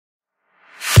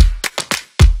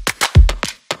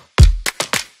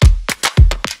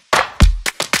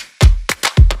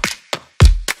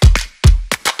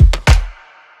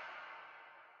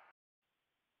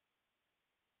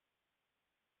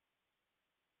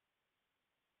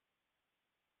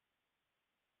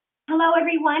Hello,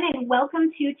 everyone, and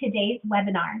welcome to today's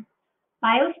webinar,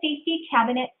 Biosafety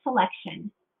Cabinet Selection,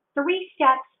 3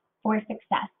 Steps for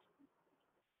Success.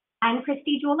 I'm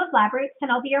Christy Jewell of LabRoots,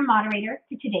 and I'll be your moderator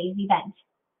for today's event.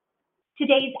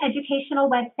 Today's educational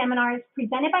web seminar is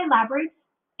presented by LabRoots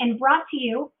and brought to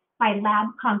you by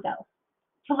Labconco.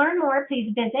 To learn more,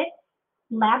 please visit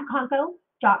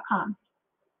labconco.com.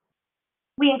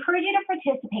 We encourage you to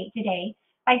participate today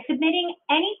by submitting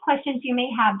any questions you may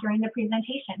have during the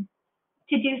presentation.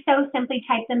 To do so, simply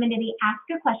type them into the Ask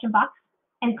a Question box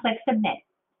and click Submit.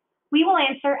 We will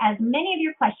answer as many of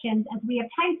your questions as we have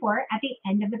time for at the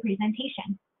end of the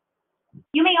presentation.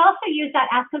 You may also use that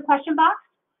Ask a Question box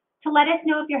to let us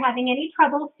know if you're having any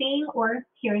trouble seeing or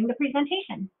hearing the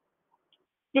presentation.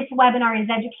 This webinar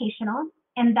is educational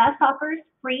and thus offers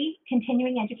free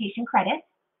continuing education credits.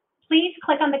 Please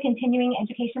click on the continuing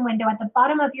education window at the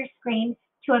bottom of your screen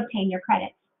to obtain your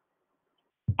credits.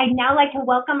 I'd now like to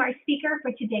welcome our speaker for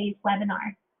today's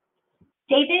webinar,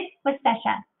 David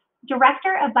Wasescha,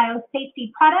 Director of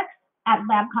Biosafety Products at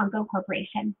Labconco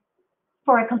Corporation.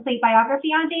 For a complete biography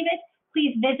on David,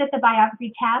 please visit the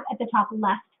Biography tab at the top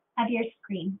left of your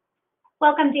screen.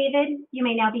 Welcome, David. You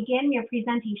may now begin your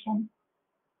presentation.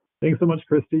 Thanks so much,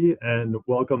 Christy, and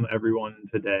welcome everyone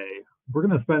today. We're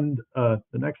going to spend the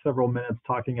next several minutes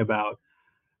talking about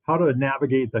how to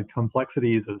navigate the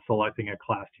complexities of selecting a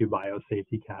Class II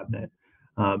Biosafety Cabinet.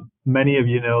 Many of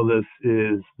you know this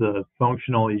is the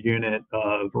functional unit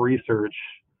of research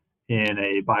in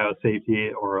a biosafety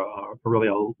or really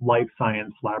a life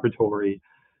science laboratory.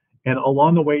 And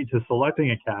along the way to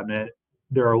selecting a cabinet,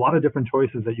 there are a lot of different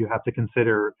choices that you have to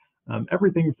consider.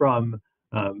 Everything from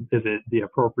is it the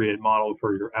appropriate model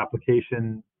for your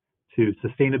application, to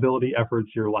sustainability efforts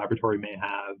your laboratory may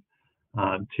have,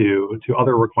 to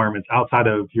other requirements outside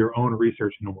of your own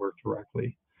research and work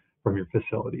directly from your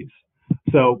facilities.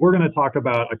 So we're going to talk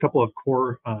about a couple of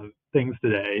core things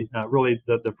today. Really,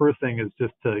 the first thing is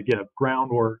just to get a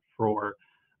groundwork for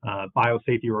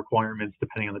biosafety requirements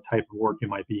depending on the type of work you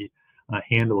might be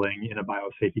handling in a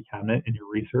biosafety cabinet in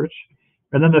your research.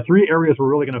 And then the 3 areas we're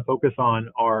really going to focus on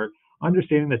are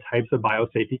understanding the types of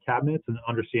biosafety cabinets and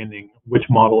understanding which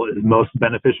model is most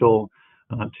beneficial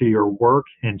to your work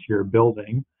and to your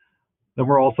building. Then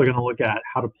we're also going to look at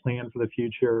how to plan for the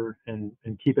future and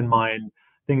keep in mind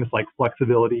things like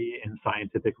flexibility in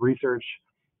scientific research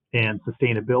and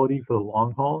sustainability for the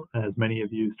long haul, as many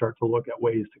of you start to look at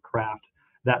ways to craft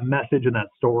that message and that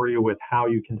story with how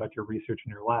you conduct your research in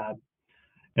your lab.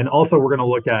 And also we're going to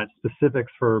look at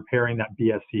specifics for pairing that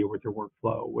BSC with your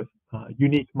workflow with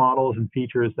unique models and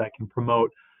features that can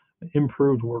promote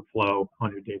improved workflow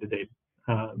on your day-to-day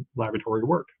laboratory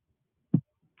work.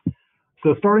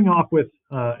 So starting off with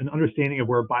an understanding of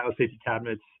where biosafety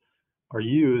cabinets are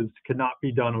used could not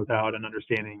be done without an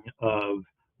understanding of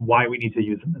why we need to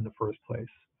use them in the first place.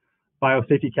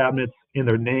 Biosafety cabinets, in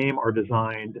their name, are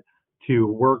designed to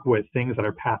work with things that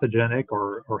are pathogenic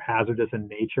or hazardous in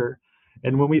nature.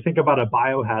 And when we think about a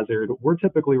biohazard, we're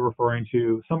typically referring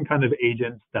to some kind of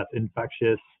agent that's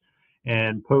infectious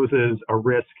and poses a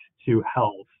risk to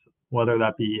health, whether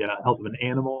that be health of an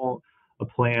animal, a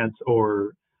plant,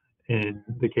 or in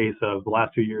the case of the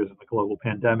last 2 years of the global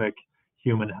pandemic,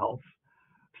 human health.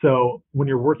 So when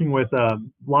you're working with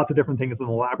lots of different things in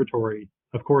the laboratory,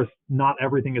 of course, not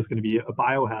everything is going to be a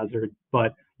biohazard,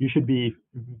 but you should be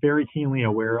very keenly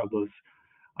aware of those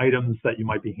items that you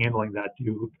might be handling that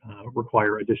do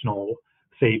require additional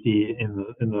safety in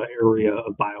the area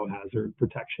of biohazard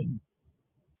protection.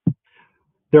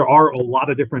 There are a lot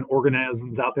of different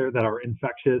organisms out there that are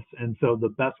infectious, and so the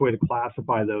best way to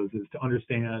classify those is to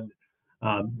understand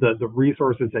the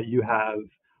resources that you have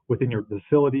within your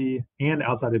facility and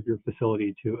outside of your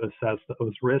facility to assess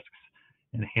those risks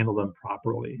and handle them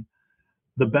properly.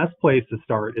 The best place to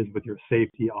start is with your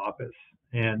safety office,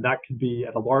 and that could be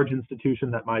at a large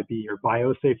institution. That might be your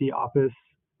biosafety office.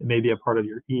 It may be a part of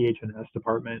your EH&S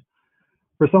department.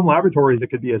 For some laboratories, it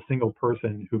could be a single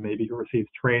person who maybe receives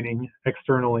training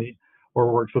externally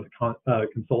or works with a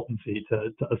consultancy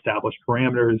to establish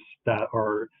parameters that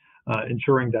are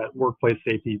ensuring that workplace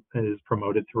safety is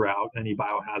promoted throughout any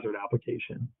biohazard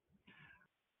application.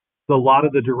 So a lot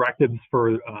of the directives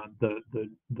for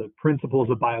the principles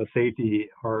of biosafety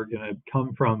are going to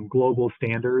come from global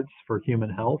standards for human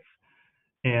health.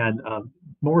 And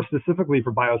more specifically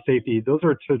for biosafety, those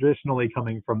are traditionally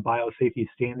coming from biosafety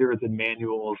standards and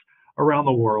manuals around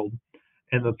the world.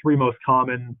 And the 3 most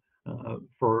common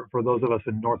for those of us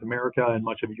in North America and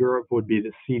much of Europe would be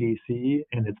the CDC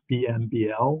and its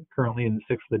BMBL, currently in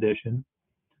the 6th edition.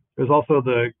 There's also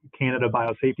the Canada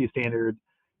Biosafety Standard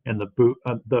and the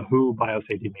WHO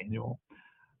Biosafety Manual.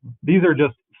 These are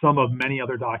just some of many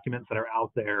other documents that are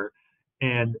out there,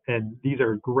 and these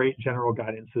are great general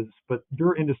guidances, but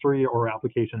your industry or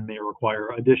application may require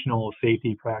additional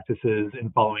safety practices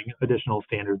and following additional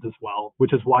standards as well,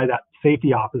 which is why that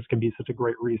safety office can be such a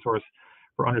great resource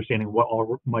for understanding what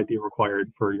all might be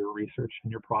required for your research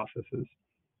and your processes.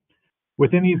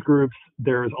 Within these groups,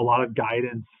 there's a lot of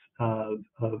guidance of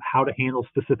how to handle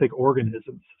specific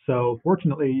organisms. So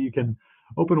fortunately, you can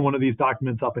open one of these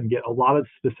documents up and get a lot of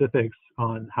specifics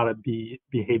on how to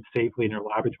behave safely in your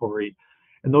laboratory.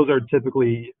 And those are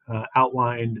typically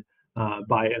outlined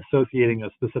by associating a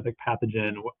specific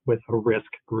pathogen with a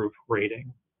risk group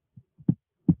rating.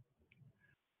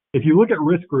 If you look at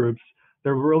risk groups,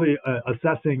 they're really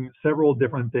assessing several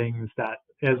different things that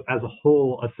as a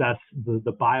whole assess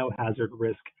the biohazard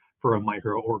risk for a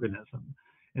microorganism.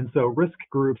 And so risk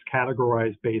groups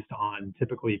categorize based on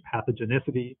typically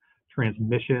pathogenicity,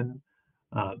 transmission,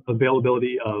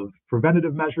 availability of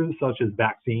preventative measures such as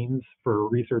vaccines for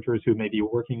researchers who may be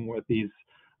working with these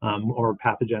more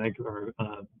pathogenic or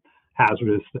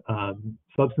hazardous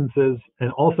substances,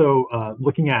 and also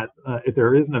looking at if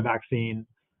there isn't a vaccine,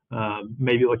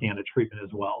 maybe looking at a treatment as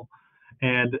well.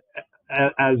 And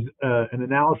as an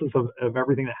analysis of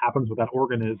everything that happens with that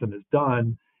organism is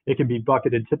done, it can be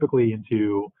bucketed typically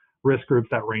into risk groups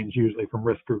that range usually from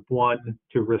risk group 1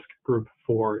 to risk group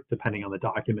 4, depending on the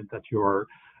document that you're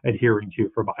adhering to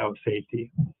for biosafety.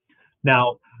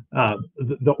 Now,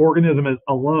 the organism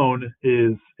alone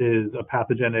is a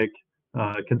pathogenic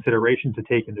consideration to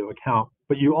take into account,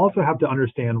 but you also have to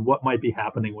understand what might be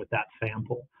happening with that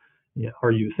sample.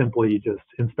 Are you simply just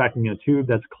inspecting a tube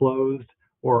that's closed,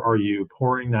 or are you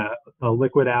pouring that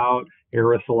liquid out,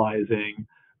 aerosolizing,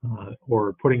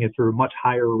 or putting it through much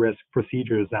higher risk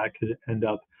procedures that could end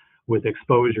up with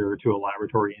exposure to a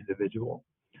laboratory individual?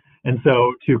 And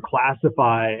so to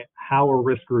classify how a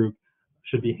risk group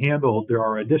should be handled, there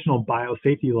are additional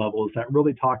biosafety levels that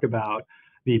really talk about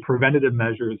the preventative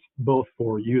measures, both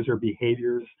for user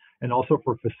behaviors and also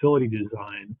for facility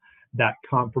design, that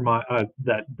compromise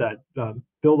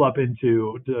build up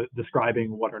into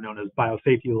describing what are known as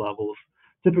biosafety levels.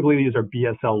 Typically, these are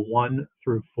BSL 1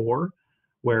 through 4,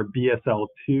 where BSL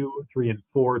 2, 3, and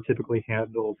 4 typically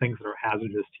handle things that are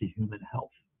hazardous to human health.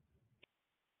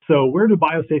 So where do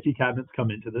biosafety cabinets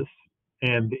come into this?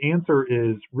 And the answer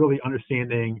is really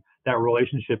understanding that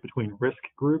relationship between risk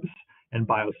groups and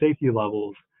biosafety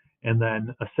levels, and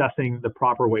then assessing the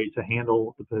proper way to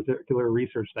handle the particular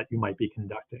research that you might be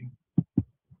conducting.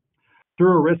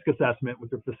 Through a risk assessment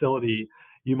with your facility,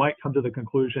 you might come to the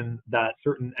conclusion that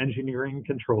certain engineering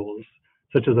controls,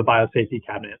 such as a biosafety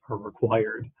cabinet, are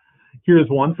required. Here's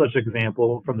one such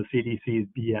example from the CDC's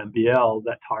BMBL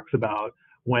that talks about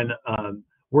when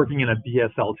working in a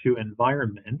BSL2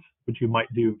 environment, which you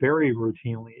might do very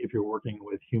routinely if you're working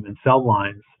with human cell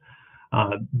lines.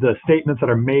 The statements that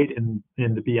are made in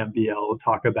the BMBL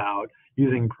talk about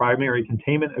using primary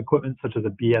containment equipment such as a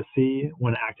BSC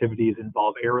when activities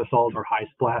involve aerosols or high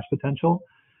splash potential.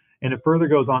 And it further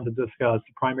goes on to discuss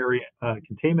primary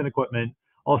containment equipment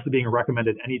also being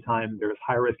recommended anytime there's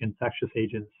high-risk infectious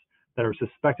agents that are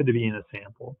suspected to be in a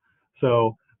sample.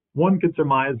 So one could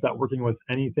surmise that working with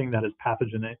anything that is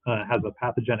pathogenic, has a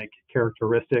pathogenic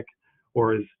characteristic,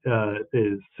 or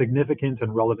is significant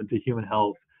and relevant to human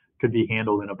health could be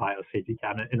handled in a biosafety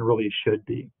cabinet, and really should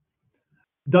be.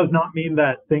 Does not mean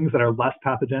that things that are less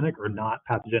pathogenic or not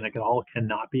pathogenic at all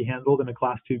cannot be handled in a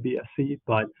Class II BSc,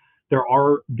 but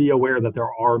be aware that there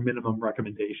are minimum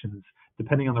recommendations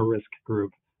depending on the risk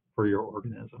group for your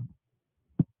organism.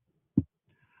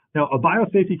 Now, a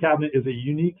biosafety cabinet is a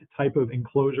unique type of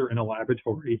enclosure in a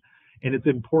laboratory, and it's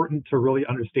important to really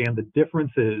understand the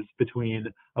differences between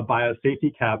a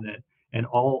biosafety cabinet and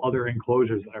all other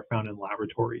enclosures that are found in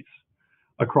laboratories.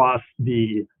 Across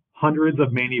the hundreds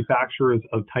of manufacturers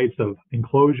of types of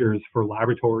enclosures for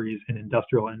laboratories and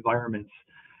industrial environments,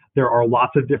 there are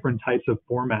lots of different types of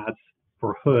formats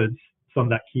for hoods, some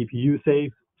that keep you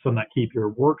safe, some that keep your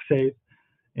work safe,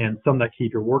 and some that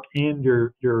keep your work and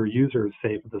your users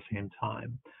safe at the same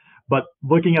time. But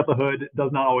looking at the hood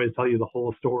does not always tell you the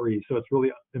whole story. So it's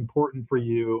really important for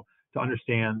you to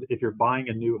understand, if you're buying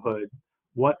a new hood,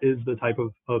 what is the type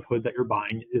of hood that you're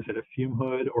buying? Is it a fume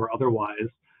hood or otherwise?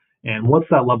 And what's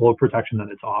that level of protection that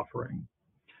it's offering?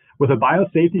 With a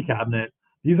biosafety cabinet,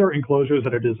 these are enclosures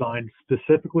that are designed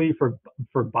specifically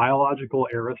for biological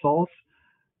aerosols,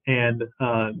 and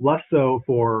less so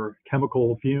for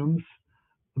chemical fumes.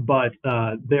 But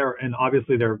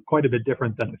obviously they're quite a bit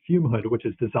different than a fume hood, which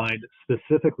is designed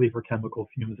specifically for chemical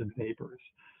fumes and vapors.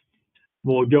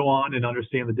 We'll go on and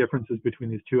understand the differences between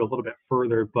these two a little bit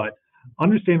further, but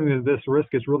understanding that this risk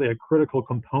is really a critical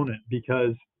component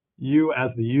because you as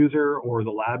the user or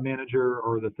the lab manager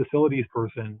or the facilities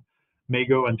person may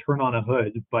go and turn on a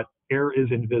hood, but air is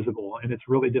invisible and it's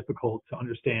really difficult to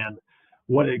understand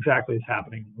what exactly is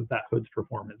happening with that hood's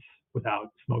performance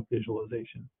without smoke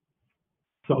visualization.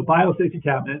 So a biosafety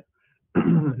cabinet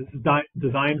is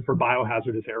designed for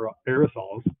biohazardous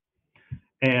aerosols,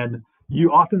 and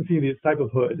you often see this type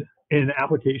of hood in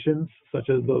applications such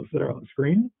as those that are on the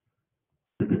screen.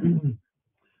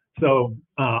 So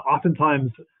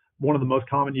oftentimes, one of the most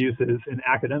common uses in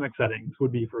academic settings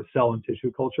would be for cell and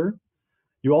tissue culture.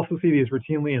 You also see these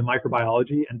routinely in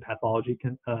microbiology and pathology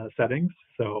settings,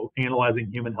 so analyzing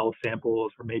human health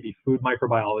samples or maybe food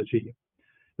microbiology.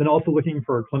 Then also looking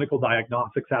for clinical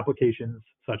diagnostics applications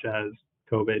such as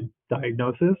COVID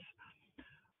diagnosis,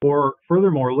 or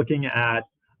furthermore, looking at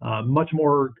much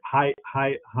more high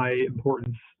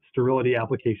importance sterility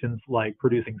applications like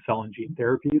producing cell and gene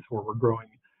therapies, where we're growing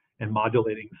and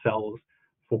modulating cells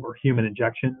for human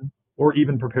injection, or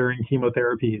even preparing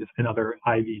chemotherapies and other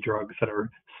IV drugs that are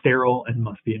sterile and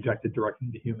must be injected directly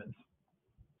into humans.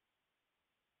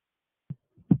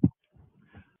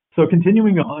 So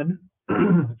continuing on,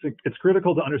 it's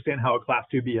critical to understand how a Class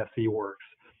II BSC works.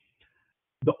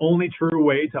 The only true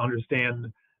way to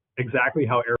understand exactly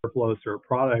how air flows through a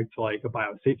product like a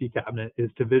biosafety cabinet is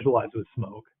to visualize with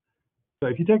smoke. So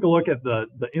if you take a look at the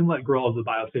inlet grill of the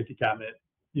biosafety cabinet,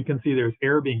 you can see there's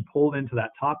air being pulled into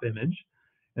that top image,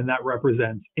 and that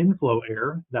represents inflow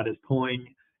air that is pulling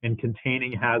and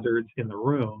containing hazards in the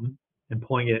room and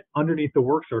pulling it underneath the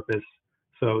work surface,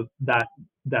 so that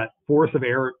force of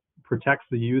air protects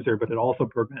the user, but it also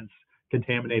prevents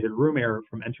contaminated room air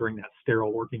from entering that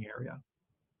sterile working area.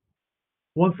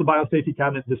 Once the biosafety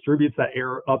cabinet distributes that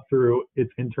air up through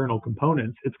its internal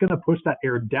components, it's going to push that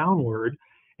air downward,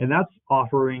 and that's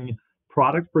offering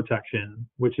product protection,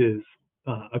 which is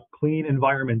a clean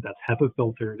environment that's HEPA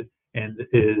filtered and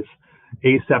is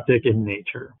aseptic in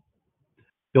nature.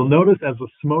 You'll notice as the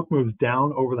smoke moves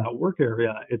down over that work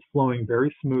area, it's flowing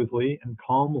very smoothly and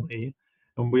calmly,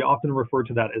 and we often refer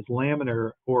to that as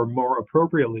laminar, or more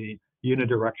appropriately,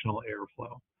 unidirectional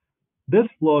airflow. This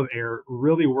flow of air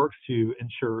really works to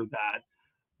ensure that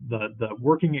the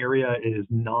working area is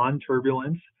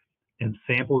non-turbulent and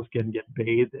samples can get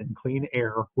bathed in clean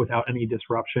air without any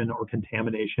disruption or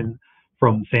contamination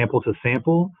from sample to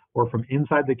sample, or from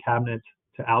inside the cabinet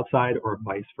to outside, or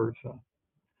vice versa.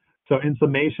 So in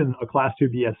summation, a Class II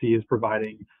BSC is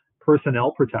providing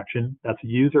personnel protection, that's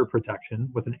user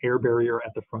protection, with an air barrier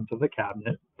at the front of the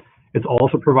cabinet. It's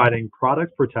also providing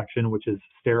product protection, which is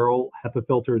sterile,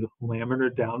 HEPA-filtered, laminar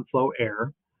downflow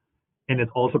air. And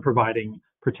it's also providing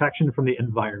protection from the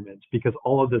environment, because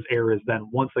all of this air is then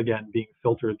once again being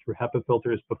filtered through HEPA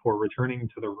filters before returning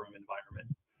to the room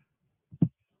environment.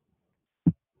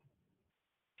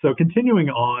 So continuing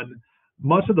on,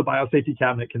 much of the biosafety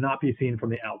cabinet cannot be seen from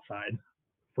the outside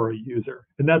for a user.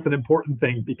 And that's an important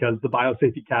thing, because the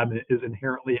biosafety cabinet is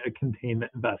inherently a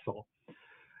containment vessel.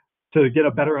 To get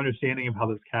a better understanding of how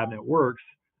this cabinet works,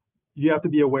 you have to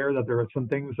be aware that there are some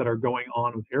things that are going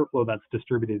on with airflow that's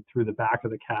distributed through the back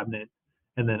of the cabinet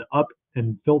and then up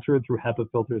and filtered through HEPA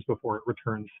filters before it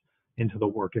returns into the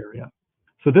work area.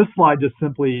 So this slide just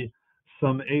simply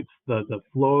summates the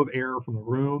flow of air from the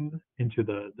room into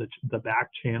the back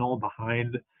channel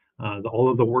behind all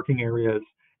of the working areas,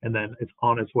 and then it's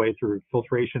on its way through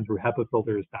filtration through HEPA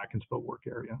filters back into the work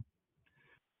area.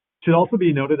 It should also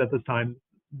be noted at this time,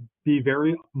 be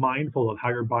very mindful of how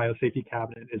your biosafety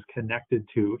cabinet is connected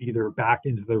to either back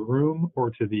into the room or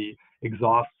to the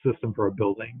exhaust system for a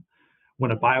building.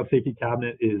 When a biosafety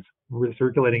cabinet is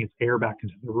recirculating its air back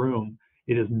into the room,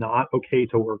 it is not okay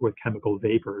to work with chemical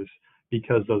vapors,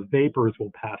 because those vapors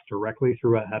will pass directly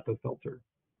through a HEPA filter.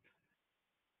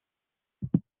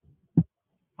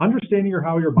 Understanding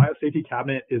how your biosafety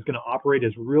cabinet is going to operate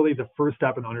is really the first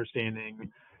step in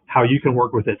understanding how you can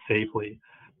work with it safely.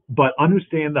 But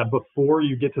understand that before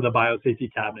you get to the biosafety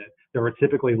cabinet, there are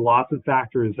typically lots of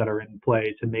factors that are in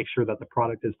play to make sure that the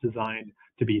product is designed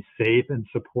to be safe and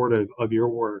supportive of your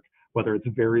work, whether it's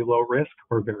very low risk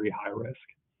or very high risk.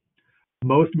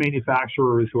 Most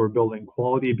manufacturers who are building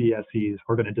quality BSCs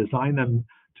are going to design them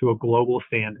to a global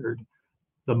standard.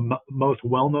 The most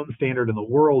well-known standard in the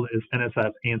world is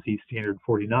NSF ANSI Standard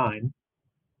 49.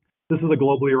 This is a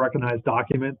globally recognized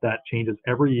document that changes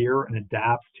every year and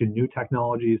adapts to new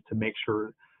technologies to make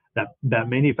sure that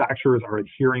manufacturers are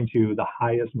adhering to the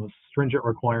highest, most stringent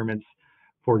requirements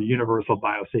for universal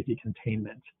biosafety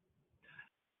containment.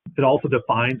 It also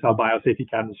defines how biosafety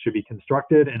cabinets should be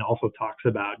constructed and also talks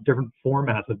about different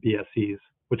formats of BSCs,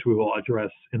 which we will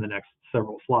address in the next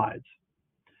several slides.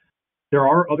 There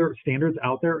are other standards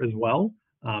out there as well.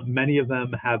 Many of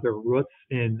them have their roots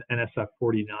in NSF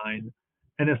 49.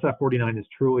 NSF 49 is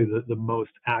truly the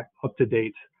most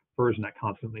up-to-date version that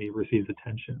constantly receives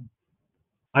attention.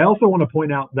 I also want to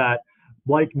point out that,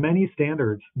 like many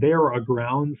standards, they are a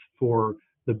grounds for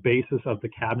the basis of the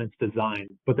cabinet's design,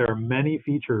 but there are many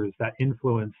features that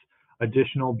influence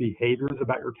additional behaviors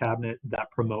about your cabinet that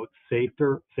promote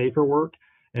safer work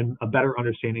and a better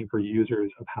understanding for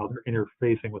users of how they're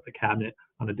interfacing with the cabinet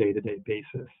on a day-to-day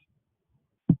basis.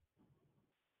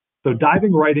 So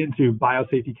diving right into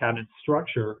biosafety cabinet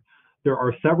structure, there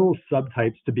are several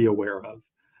subtypes to be aware of.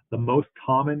 The most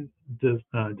common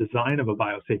design of a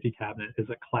biosafety cabinet is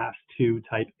a Class II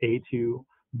type A2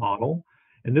 model.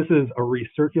 And this is a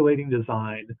recirculating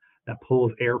design that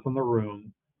pulls air from the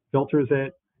room, filters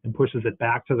it, and pushes it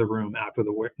back to the room after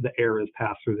the air is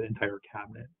passed through the entire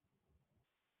cabinet.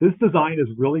 This design is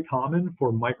really common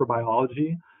for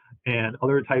microbiology and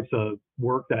other types of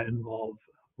work that involve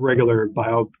regular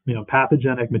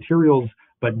pathogenic materials,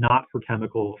 but not for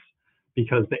chemicals,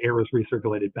 because the air is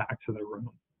recirculated back to the room.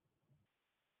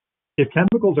 If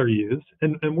chemicals are used,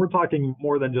 and we're talking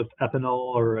more than just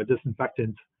ethanol or a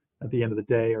disinfectant at the end of the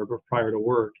day or prior to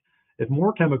work, if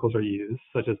more chemicals are used,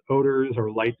 such as odors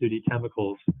or light-duty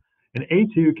chemicals, an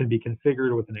A2 can be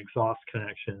configured with an exhaust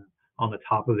connection on the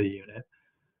top of the unit.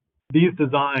 These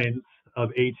designs of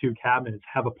A2 cabinets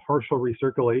have a partial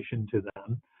recirculation to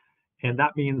them, and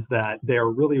that means that they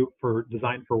are really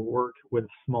designed for work with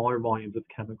smaller volumes of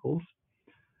chemicals.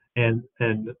 And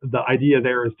the idea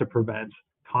there is to prevent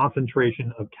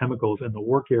concentration of chemicals in the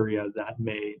work area that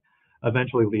may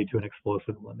eventually lead to an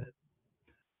explosive limit.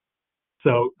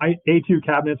 So A2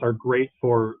 cabinets are great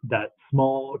for that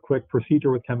small, quick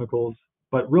procedure with chemicals,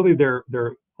 but really they're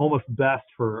almost best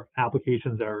for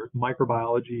applications that are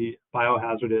microbiology,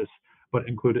 biohazardous, but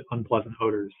include unpleasant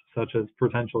odors, such as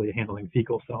potentially handling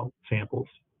fecal samples.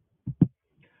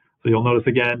 So you'll notice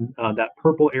again, that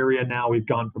purple area now, we've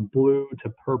gone from blue to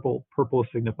purple. Purple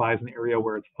signifies an area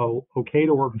where it's okay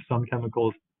to work with some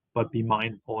chemicals, but be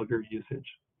mindful of your usage.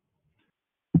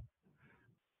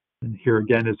 And here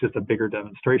again is just a bigger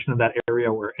demonstration of that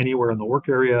area where anywhere in the work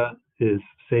area is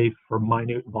safe for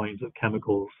minute volumes of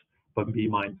chemicals, but be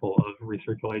mindful of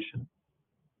recirculation.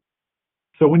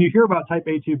 So when you hear about type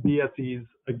A2 BSCs,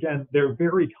 again, they're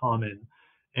very common,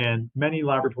 and many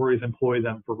laboratories employ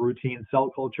them for routine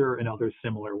cell culture and other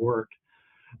similar work.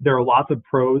 There are lots of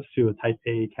pros to a type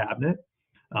A cabinet.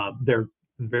 They're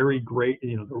very great,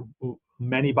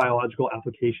 many biological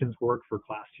applications work for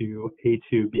Class II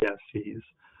A2 BSCs.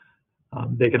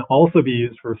 They can also be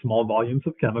used for small volumes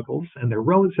of chemicals, and they're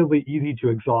relatively easy to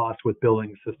exhaust with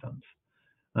building systems.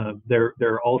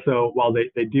 They're also, while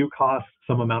they do cost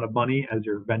some amount of money as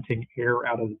you're venting air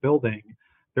out of the building,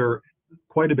 they're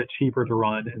quite a bit cheaper to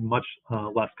run and much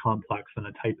less complex than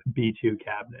a type B2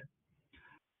 cabinet.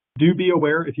 Do be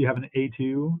aware if you have an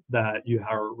A2 that you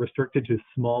are restricted to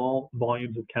small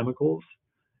volumes of chemicals,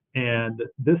 and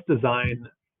this design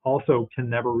also can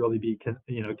never really be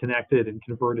connected and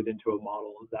converted into a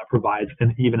model that provides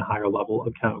an even higher level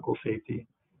of chemical safety.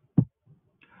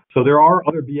 So there are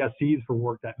other BSCs for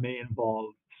work that may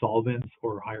involve solvents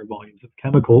or higher volumes of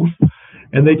chemicals,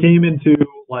 and they came into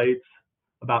light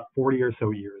about 40 or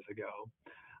so years ago.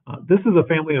 This is a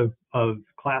family of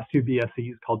Class II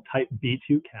BSCs called type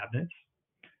B2 cabinets,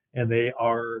 and they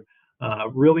are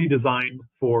really designed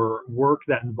for work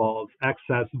that involves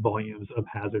excess volumes of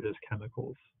hazardous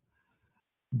chemicals.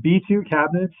 B2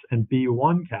 cabinets and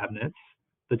B1 cabinets,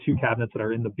 the two cabinets that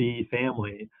are in the B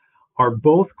family, are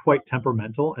both quite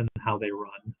temperamental in how they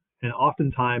run. And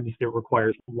oftentimes it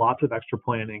requires lots of extra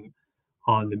planning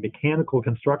on the mechanical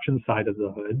construction side of the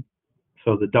hood,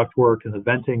 so the ductwork and the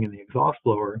venting and the exhaust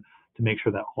blower, to make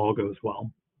sure that all goes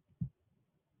well.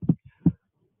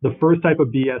 The first type of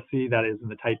BSC that is in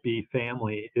the type B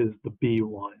family is the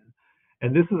B1.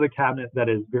 And this is a cabinet that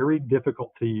is very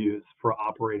difficult to use for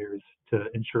operators to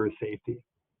ensure safety.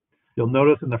 You'll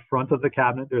notice in the front of the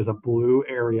cabinet, there's a blue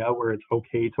area where it's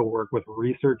okay to work with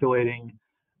recirculating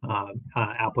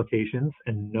applications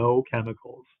and no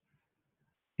chemicals.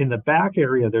 In the back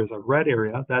area, there's a red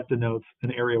area that denotes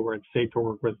an area where it's safe to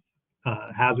work with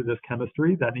hazardous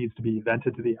chemistry that needs to be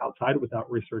vented to the outside without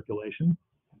recirculation.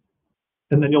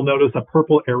 And then you'll notice a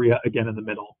purple area again in the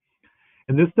middle.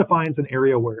 And this defines an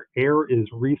area where air is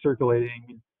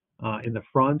recirculating in the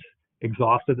front,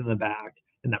 exhausted in the back,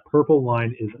 and that purple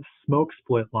line is a smoke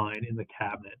split line in the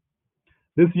cabinet.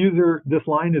 This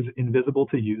line is invisible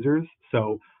to users,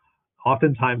 so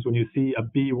oftentimes when you see a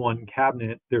B1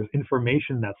 cabinet, there's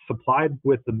information that's supplied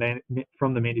with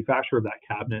from the manufacturer of that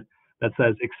cabinet that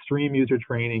says extreme user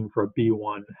training for a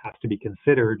B1 has to be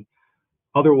considered.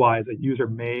 Otherwise, a user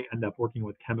may end up working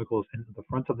with chemicals in the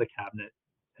front of the cabinet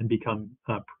and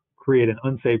create an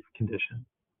unsafe condition.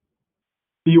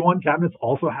 B1 cabinets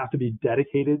also have to be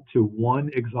dedicated to one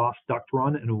exhaust duct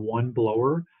run and one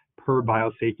blower per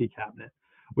biosafety cabinet,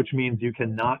 which means you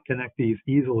cannot connect these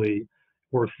easily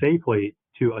or safely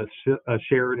to a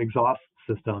shared exhaust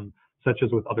system, such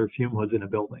as with other fume hoods in a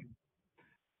building.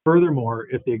 Furthermore,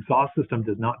 if the exhaust system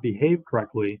does not behave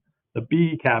correctly, the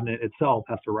B cabinet itself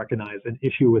has to recognize an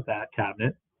issue with that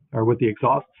cabinet or with the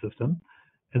exhaust system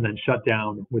and then shut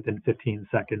down within 15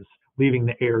 seconds, leaving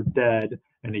the air dead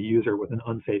and a user with an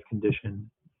unsafe condition,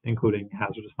 including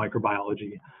hazardous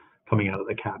microbiology coming out of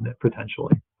the cabinet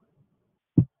potentially.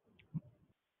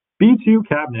 B2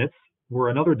 cabinets were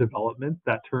another development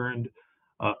that turned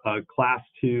a Class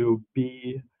II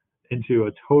B into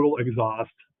a total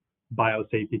exhaust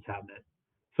biosafety cabinet.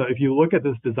 So if you look at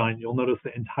this design, you'll notice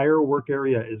the entire work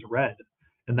area is red,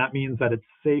 and that means that it's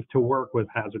safe to work with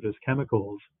hazardous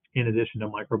chemicals in addition to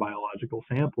microbiological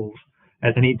samples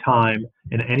at any time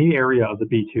in any area of the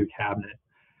B2 cabinet.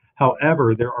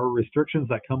 However, there are restrictions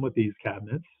that come with these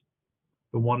cabinets.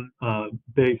 The one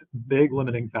big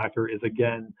limiting factor is,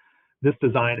 again, this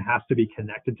design has to be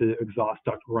connected to the exhaust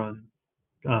duct run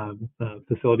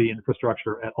facility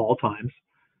infrastructure at all times.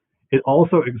 It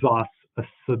also exhausts a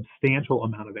substantial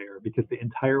amount of air because the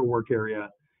entire work area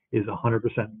is 100%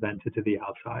 vented to the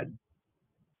outside.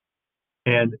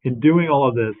 And in doing all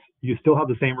of this, you still have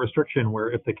the same restriction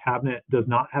where if the cabinet does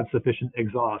not have sufficient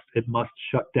exhaust, it must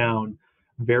shut down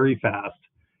very fast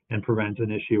and prevent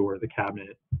an issue where the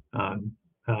cabinet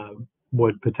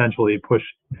would potentially push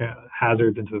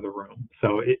hazards into the room.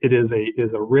 So it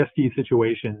is a risky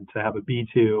situation to have a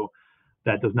B2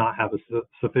 that does not have a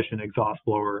sufficient exhaust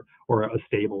blower or a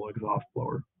stable exhaust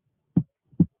blower.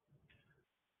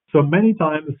 So many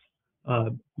times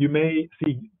you may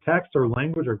see text or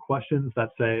language or questions that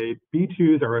say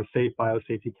B2s are a safe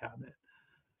biosafety cabinet.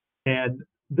 And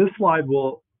this slide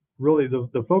will really,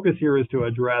 the focus here is to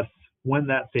address when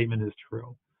that statement is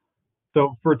true.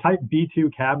 So for type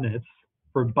B2 cabinets,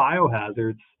 for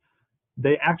biohazards,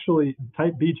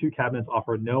 type B2 cabinets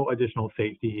offer no additional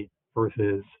safety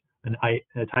versus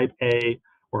a type A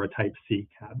or a type C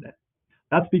cabinet.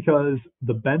 That's because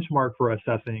the benchmark for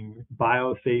assessing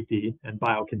biosafety and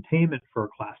biocontainment for a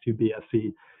Class II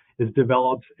BSC is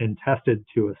developed and tested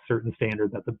to a certain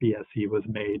standard that the BSC was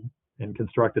made and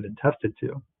constructed and tested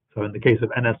to. So in the case of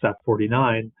NSF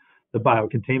 49, the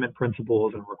biocontainment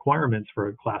principles and requirements for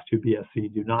a Class II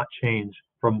BSC do not change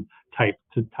from type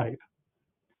to type.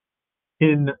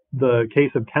 In the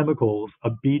case of chemicals, a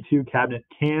B2 cabinet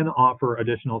can offer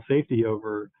additional safety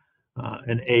over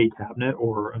an A cabinet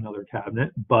or another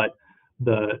cabinet, but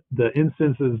the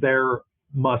instances there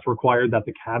must require that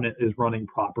the cabinet is running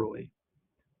properly.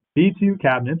 B2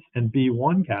 cabinets and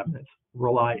B1 cabinets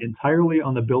rely entirely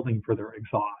on the building for their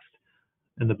exhaust,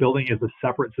 and the building is a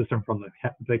separate system from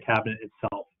the cabinet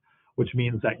itself, which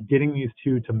means that getting these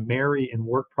two to marry and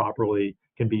work properly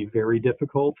can be very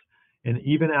difficult. And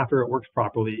even after it works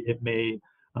properly,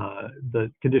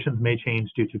 the conditions may change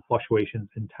due to fluctuations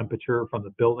in temperature from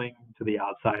the building to the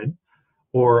outside,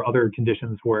 or other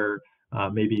conditions where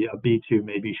maybe a B2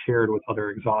 may be shared with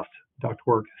other exhaust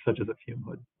ductwork, such as a fume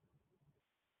hood.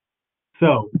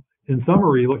 So in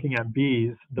summary, looking at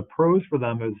Bs, the pros for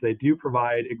them is they do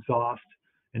provide exhaust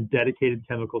and dedicated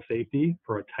chemical safety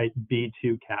for a type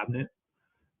B2 cabinet,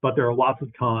 but there are lots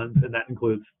of cons, and that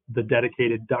includes the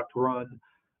dedicated duct run.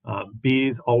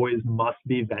 Bs always must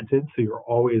be vented, so you're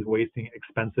always wasting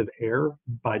expensive air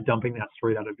by dumping that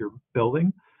straight out of your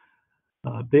building.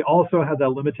 They also have that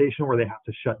limitation where they have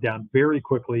to shut down very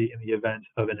quickly in the event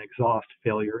of an exhaust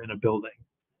failure in a building.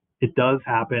 It does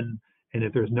happen, and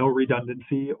if there's no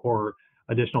redundancy or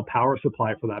additional power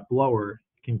supply for that blower,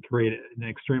 it can create an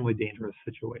extremely dangerous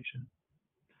situation.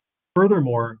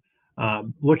 Furthermore,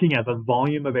 looking at the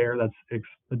volume of air that's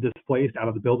displaced out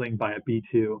of the building by a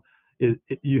B2,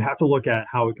 you have to look at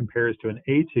how it compares to an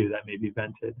A2 that may be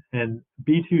vented. And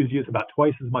B2s use about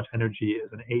twice as much energy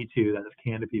as an A2 that is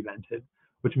canopy vented,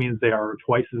 which means they are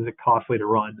twice as costly to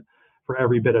run for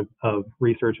every bit of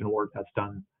research and work that's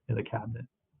done in the cabinet.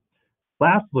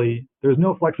 Lastly, there's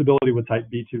no flexibility with type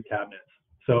B2 cabinets.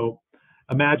 So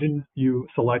imagine you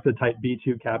select a type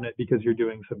B2 cabinet because you're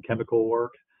doing some chemical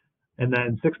work, and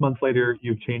then 6 months later,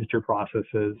 you've changed your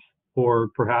processes, or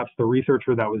perhaps the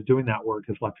researcher that was doing that work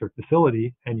has left your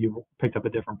facility and you've picked up a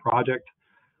different project,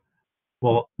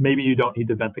 Well, maybe you don't need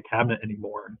to vent the cabinet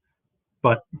anymore.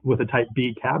 But with a type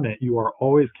B cabinet, you are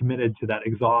always committed to that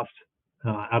exhaust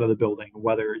out of the building,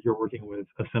 whether you're working with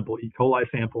a simple E. coli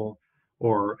sample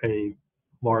or a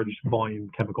large volume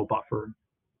chemical buffer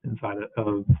inside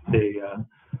of a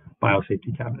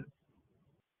biosafety cabinet.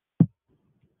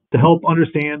 To help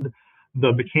understand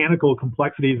the mechanical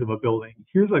complexities of a building,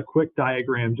 here's a quick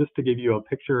diagram just to give you a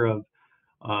picture of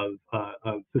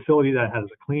a facility that has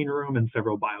a clean room and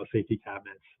several biosafety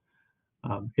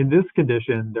cabinets. In this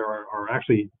condition, there are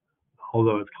actually,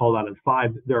 although it's called out as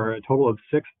 5, there are a total of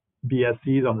 6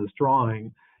 BSCs on this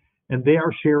drawing, and they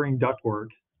are sharing ductwork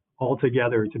all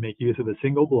together to make use of a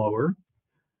single blower.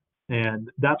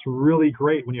 And that's really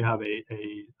great when you have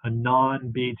a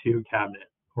non-B2 cabinet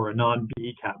or a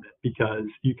non-B cabinet, because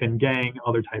you can gang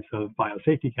other types of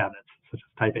biosafety cabinets, such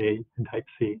as type A and type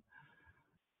C.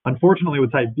 Unfortunately,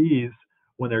 with type Bs,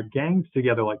 when they're ganged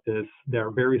together like this, they're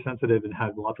very sensitive and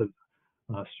have lots of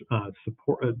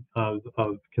support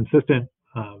of consistent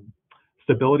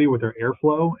stability with their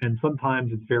airflow, and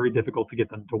sometimes it's very difficult to get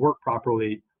them to work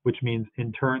properly, which means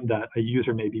in turn that a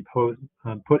user may be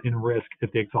put in risk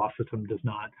if the exhaust system does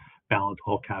not balance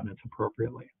all cabinets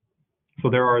appropriately. So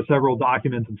there are several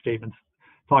documents and statements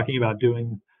talking about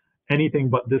doing anything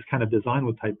but this kind of design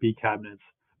with type B cabinets,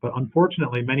 but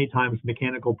unfortunately many times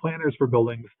mechanical planners for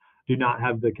buildings do not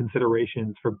have the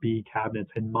considerations for B cabinets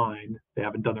in mind. They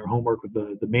haven't done their homework with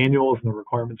the manuals and the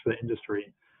requirements for the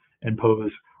industry, and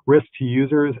pose risk to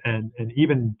users, and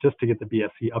even just to get the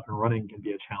BSC up and running can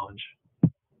be a challenge.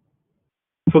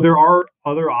 So there are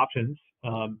other options.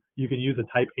 You can use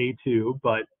a type A2,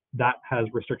 but that has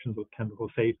restrictions with chemical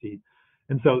safety.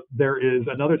 And so there is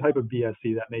another type of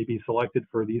BSC that may be selected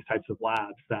for these types of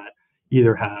labs that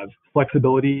either have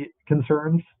flexibility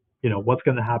concerns, what's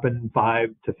going to happen 5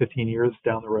 to 15 years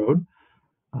down the road,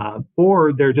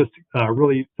 or they're just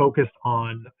really focused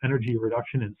on energy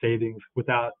reduction and savings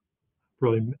without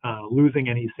really losing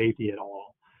any safety at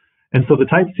all. And so the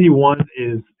type C1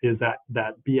 is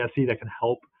that BSC that can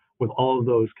help with all of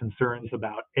those concerns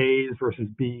about A's versus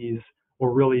B's,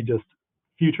 or really just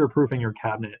future-proofing your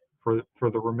cabinet for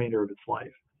the remainder of its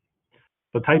life.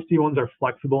 The type C1s are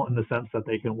flexible in the sense that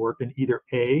they can work in either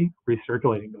A,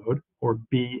 recirculating mode, or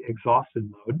B,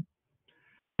 exhausted mode.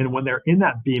 And when they're in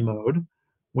that B mode,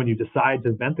 when you decide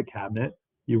to vent the cabinet,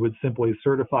 you would simply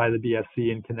certify the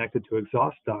BSC and connect it to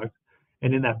exhaust duct.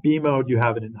 And in that B mode, you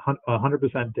have an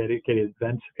 100% dedicated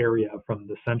vent area from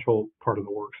the central part of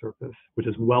the work surface, which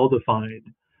is well-defined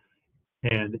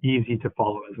and easy to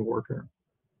follow as a worker.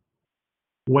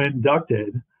 When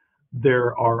ducted,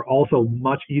 there are also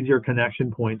much easier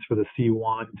connection points for the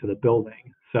C1 to the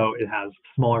building. So it has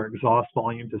smaller exhaust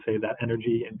volume to save that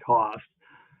energy and cost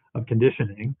of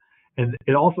conditioning. And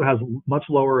it also has much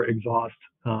lower exhaust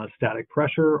static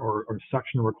pressure or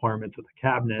suction requirements of the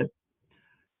cabinet.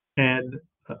 And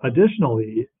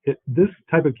additionally, this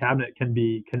type of cabinet can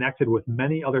be connected with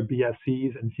many other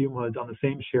BSCs and fume hoods on the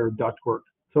same shared ductwork.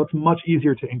 So it's much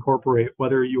easier to incorporate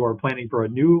whether you are planning for a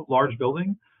new large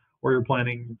building or you're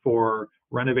planning for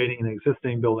renovating an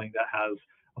existing building that has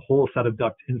a whole set of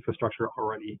duct infrastructure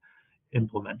already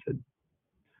implemented.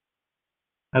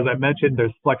 As I mentioned,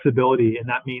 there's flexibility, and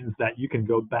that means that you can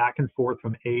go back and forth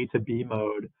from A to B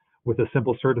mode with a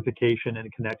simple certification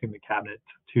and connecting the cabinet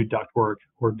to ductwork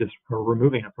or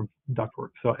removing it from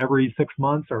ductwork. So every 6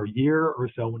 months or a year or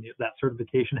so, when that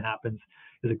certification happens,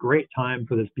 is a great time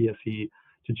for this BSC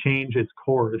to change its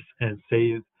course and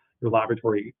save your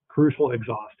laboratory crucial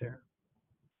exhaust air.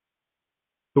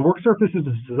 The work surface is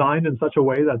designed in such a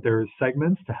way that there's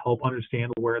segments to help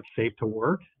understand where it's safe to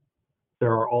work.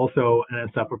 There are also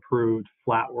NSF-approved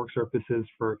flat work surfaces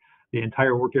for the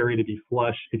entire work area to be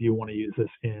flush if you want to use this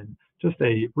in just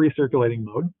a recirculating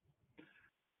mode.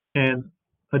 And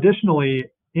additionally,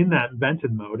 in that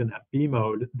vented mode, in that B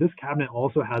mode, this cabinet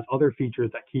also has other features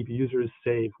that keep users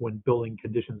safe when building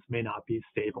conditions may not be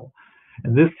stable.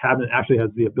 And this cabinet actually has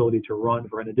the ability to run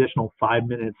for an additional 5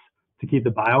 minutes to keep the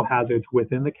biohazards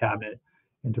within the cabinet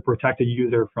and to protect a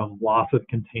user from loss of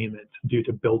containment due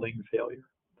to building failure.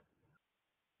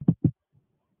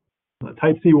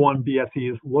 Type C1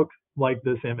 BSCs look like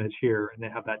this image here, and they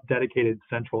have that dedicated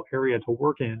central area to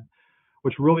work in,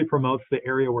 which really promotes the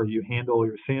area where you handle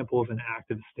your samples in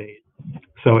active state.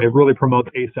 So it really promotes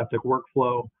aseptic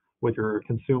workflow with your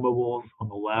consumables on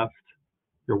the left,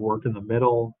 your work in the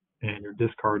middle, and your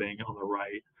discarding on the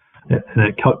right. And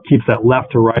it keeps that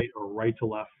left to right or right to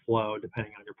left flow,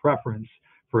 depending on your preference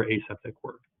for aseptic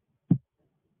work.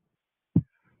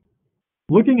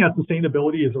 Looking at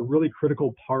sustainability is a really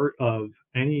critical part of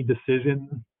any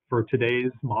decision for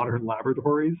today's modern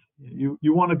laboratories, you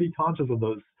want to be conscious of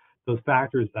those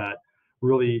factors that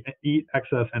really eat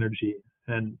excess energy.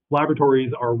 And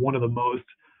laboratories are one of the most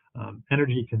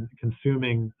energy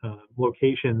consuming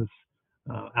locations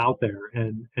out there.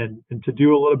 And to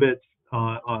do a little bit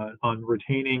on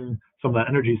retaining some of that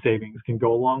energy savings can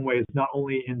go a long ways, not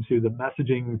only into the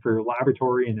messaging for your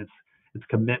laboratory and its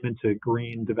commitment to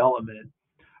green development,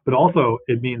 but also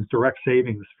it means direct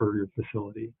savings for your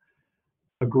facility.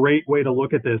 A great way to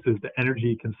look at this is the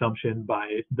energy consumption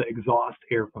by the exhaust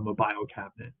air from a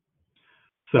biocabinet.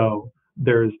 So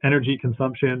there's energy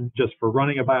consumption just for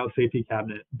running a biosafety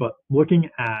cabinet, but looking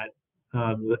at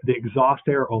the exhaust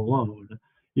air alone,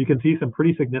 you can see some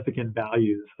pretty significant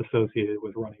values associated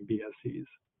with running BSCs.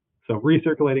 So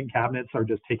recirculating cabinets are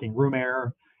just taking room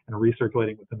air and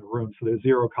recirculating within the room, so there's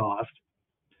zero cost.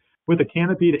 With a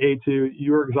canopied A2,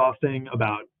 you're exhausting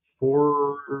about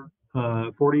 $40,000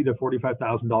 to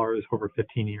 $45,000 over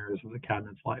 15 years of the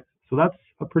cabinet's life. So that's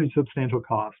a pretty substantial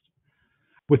cost.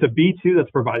 With a B2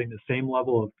 that's providing the same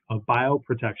level of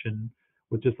bioprotection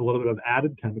with just a little bit of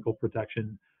added chemical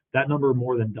protection, that number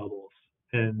more than doubles.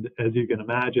 And as you can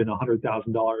imagine,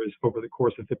 $100,000 over the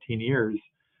course of 15 years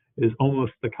is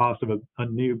almost the cost of a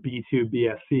new B2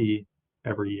 BSC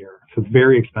every year. So it's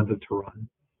very expensive to run.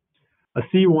 A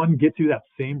C1 gets you that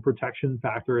same protection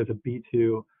factor as a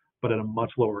B2, but at a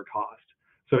much lower cost.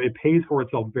 So it pays for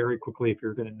itself very quickly if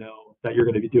you're going to know that you're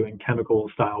going to be doing chemical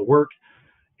style work.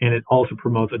 And it also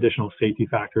promotes additional safety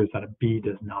factors that a B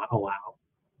does not allow.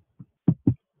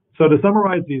 So to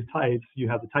summarize these types, you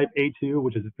have the type A2,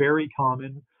 which is very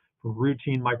common for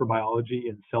routine microbiology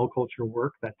and cell culture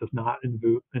work that does not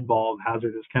involve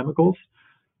hazardous chemicals.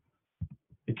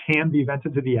 It can be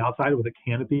vented to the outside with a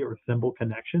canopy or thimble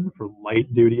connection for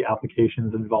light duty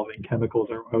applications involving chemicals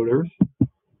or odors.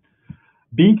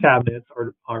 B cabinets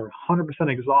are 100%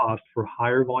 exhaust for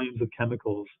higher volumes of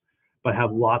chemicals, but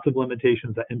have lots of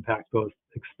limitations that impact both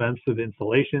expensive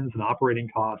installations and operating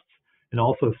costs, and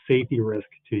also safety risk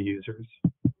to users.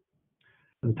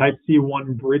 And type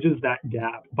C1 bridges that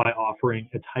gap by offering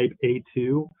a type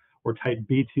A2 or type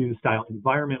B2 style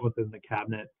environment within the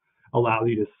cabinet, allows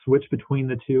you to switch between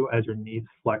the two as your needs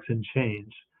flex and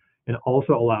change, and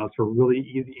also allows for really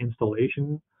easy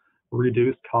installation,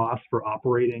 reduced costs for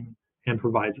operating, and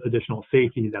provides additional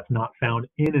safety that's not found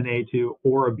in an A2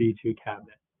 or a B2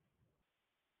 cabinet.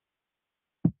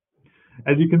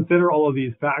 As you consider all of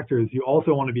these factors, you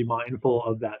also want to be mindful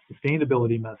of that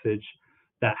sustainability message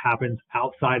that happens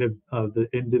outside of the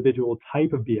individual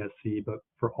type of BSC, but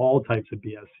for all types of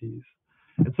BSCs.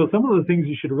 And so some of the things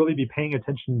you should really be paying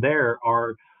attention there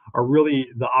are really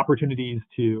the opportunities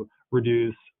to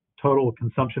reduce total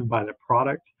consumption by the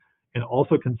product, and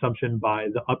also consumption by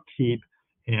the upkeep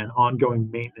and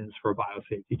ongoing maintenance for a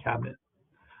biosafety cabinet.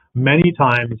 Many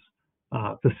times,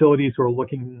 facilities who are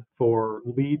looking for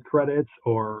LEED credits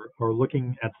or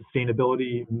looking at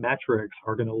sustainability metrics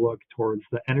are going to look towards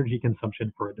the energy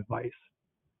consumption for a device.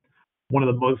 One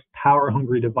of the most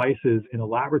power-hungry devices in a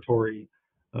laboratory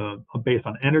based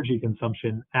on energy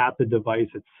consumption at the device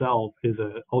itself is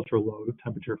an ultra-low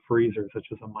temperature freezer,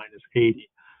 such as a -80.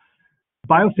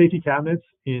 Biosafety cabinets,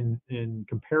 in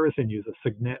comparison, use a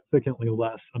significantly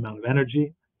less amount of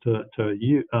energy to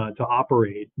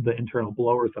operate the internal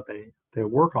blowers that they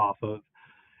work off of.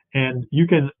 And you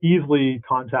can easily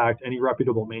contact any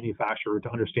reputable manufacturer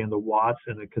to understand the watts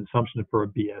and the consumption for a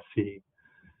BSC.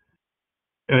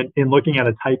 And in looking at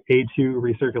a type A2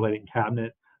 recirculating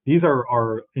cabinet, these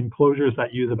are enclosures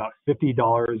that use about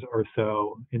 $50 or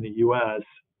so in the US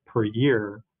per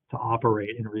year to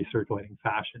operate in a recirculating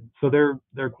fashion. So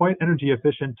they're quite energy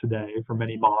efficient today for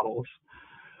many models.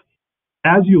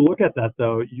 As you look at that,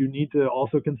 though, you need to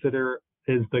also consider,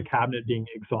 is the cabinet being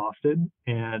exhausted?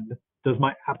 And does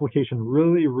my application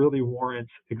really warrant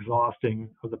exhausting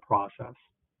of the process?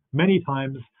 Many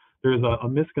times there's a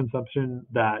misconception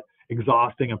that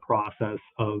exhausting a process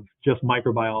of just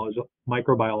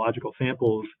microbiological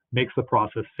samples makes the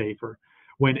process safer,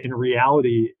 when in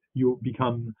reality, you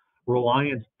become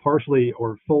reliant partially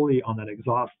or fully on that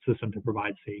exhaust system to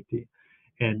provide safety.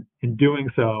 And in doing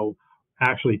so,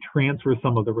 actually transfer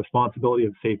some of the responsibility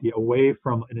of safety away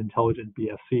from an intelligent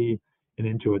BSC and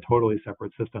into a totally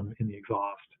separate system in the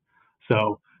exhaust.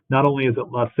 So not only is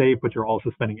it less safe, but you're also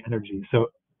spending energy.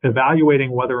 So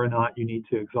evaluating whether or not you need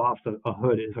to exhaust a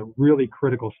hood is a really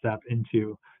critical step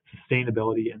into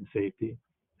sustainability and safety.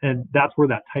 And that's where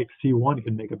that type C1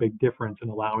 can make a big difference in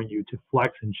allowing you to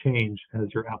flex and change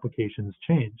as your applications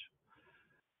change.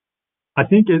 I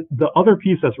think the other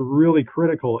piece that's really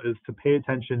critical is to pay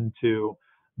attention to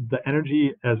the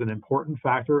energy as an important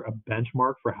factor, a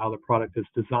benchmark for how the product is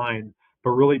designed,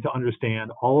 but really to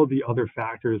understand all of the other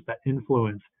factors that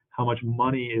influence how much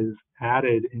money is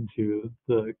added into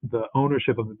the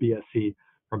ownership of a BSC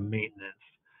from maintenance.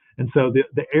 And so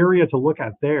the area to look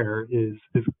at there is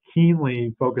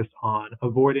keenly focused on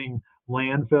avoiding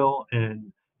landfill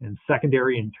and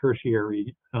secondary and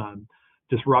tertiary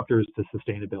disruptors to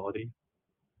sustainability.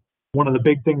 One of the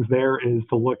big things there is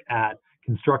to look at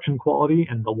construction quality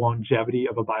and the longevity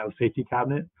of a biosafety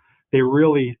cabinet. They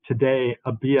really, today,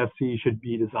 a BSC should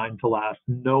be designed to last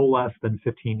no less than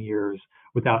 15 years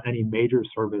without any major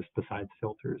service besides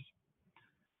filters.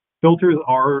 Filters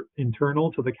are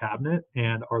internal to the cabinet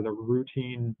and are the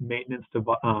routine maintenance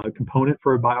component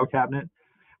for a biocabinet.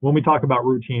 When we talk about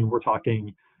routine, we're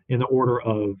talking in the order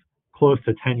of close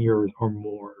to 10 years or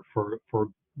more for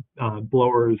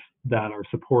blowers that are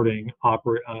supporting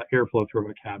airflow through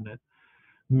a cabinet.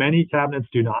 Many cabinets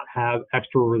do not have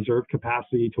extra reserve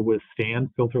capacity to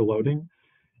withstand filter loading.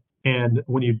 And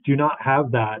when you do not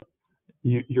have that,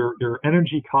 your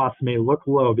energy costs may look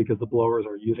low because the blowers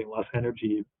are using less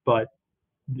energy, but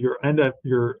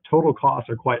your total costs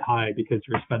are quite high because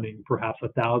you're spending perhaps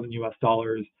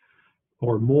 $1,000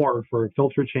 or more for a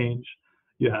filter change.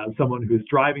 You have someone who's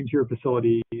driving to your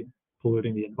facility,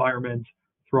 polluting the environment,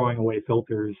 throwing away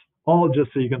filters, all just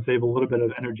so you can save a little bit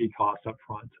of energy costs up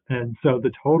front. And so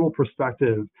the total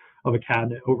perspective of a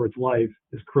cabinet over its life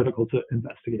is critical to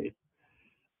investigate.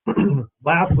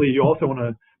 Lastly, you also want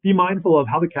to be mindful of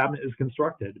how the cabinet is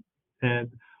constructed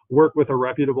and work with a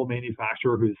reputable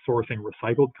manufacturer who's sourcing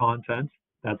recycled content,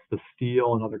 that's the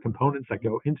steel and other components that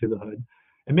go into the hood,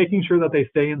 and making sure that they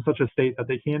stay in such a state that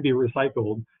they can be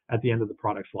recycled at the end of the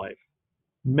product's life.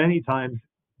 Many times,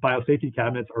 biosafety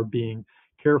cabinets are being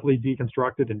carefully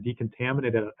deconstructed and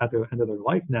decontaminated at the end of their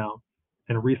life now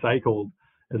and recycled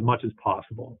as much as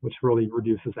possible, which really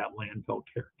reduces that landfill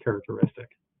characteristic.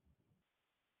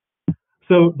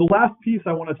 So the last piece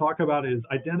I want to talk about is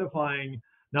identifying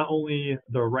not only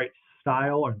the right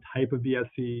style and type of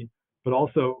BSC, but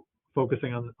also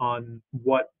focusing on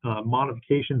what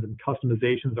modifications and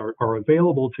customizations are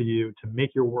available to you to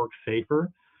make your work safer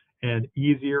and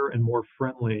easier and more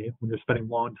friendly when you're spending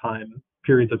long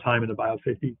periods of time in a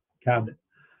biosafety cabinet.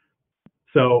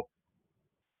 So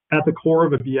at the core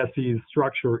of a BSC's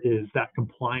structure is that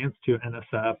compliance to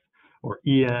NSF or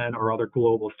EN or other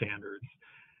global standards.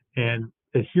 And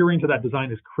adhering to that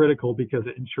design is critical because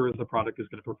it ensures the product is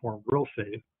going to perform real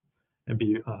safe and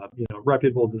be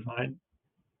reputable design.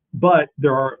 But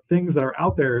there are things that are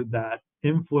out there that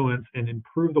influence and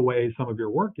improve the way some of your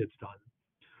work gets done.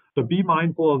 So be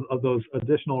mindful of those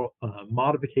additional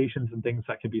modifications and things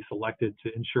that can be selected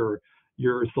to ensure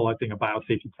you're selecting a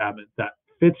biosafety cabinet that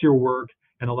fits your work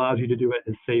and allows you to do it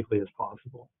as safely as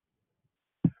possible.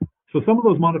 So some of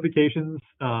those modifications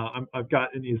I've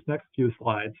got in these next few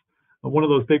slides. One of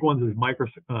those big ones is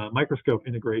microscope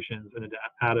integrations and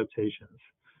adaptations.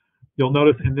 You'll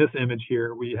notice in this image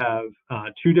here, we have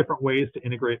two different ways to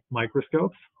integrate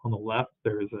microscopes. On the left,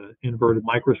 there's an inverted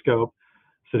microscope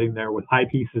sitting there with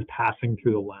eyepieces passing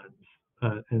through the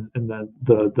lens. And then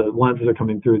the lenses are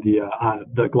coming through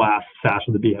the glass sash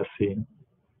of the BSC.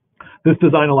 This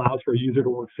design allows for a user to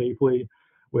work safely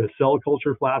with cell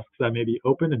culture flasks that may be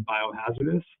open and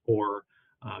biohazardous, or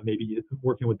maybe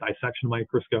working with dissection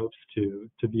microscopes to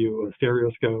view a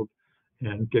stereoscope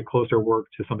and get closer work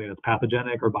to something that's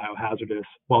pathogenic or biohazardous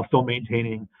while still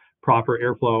maintaining proper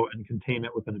airflow and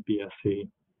containment within a BSC.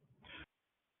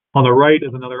 On the right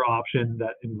is another option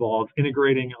that involves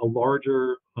integrating a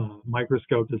larger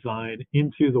microscope design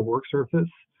into the work surface,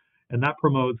 and that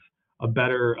promotes a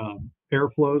better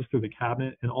airflows through the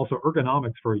cabinet and also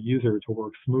ergonomics for a user to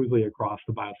work smoothly across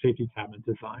the biosafety cabinet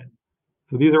design.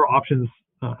 So these are options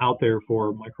out there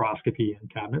for microscopy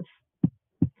and cabinets.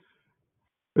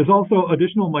 There's also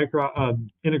additional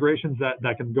integrations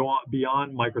that can go on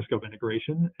beyond microscope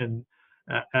integration. And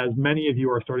as many of you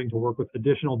are starting to work with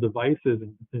additional devices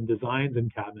and designs in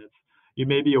cabinets, you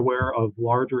may be aware of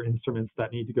larger instruments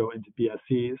that need to go into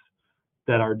BSCs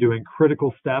that are doing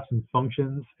critical steps and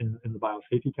functions in the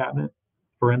biosafety cabinet.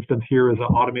 For instance, here is an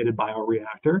automated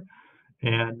bioreactor,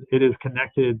 and it is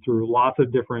connected through lots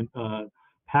of different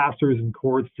pass-throughs and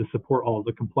cords to support all of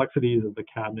the complexities of the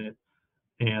cabinet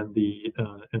and the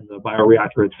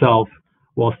bioreactor itself,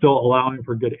 while still allowing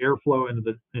for good airflow and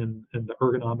the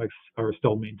ergonomics are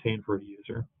still maintained for a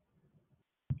user.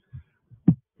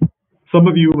 Some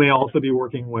of you may also be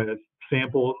working with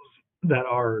samples that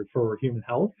are for human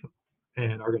health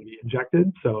and are going to be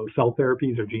injected, so cell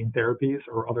therapies or gene therapies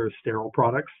or other sterile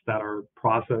products that are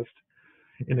processed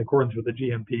in accordance with the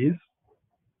GMPs.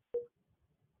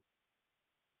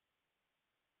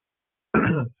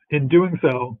 In doing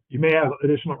so, you may have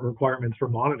additional requirements for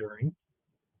monitoring.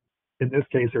 In this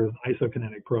case, there's an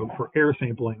isokinetic probe for air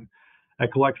sampling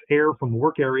that collects air from the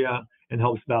work area and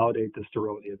helps validate the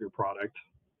sterility of your product.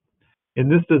 In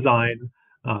this design,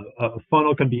 a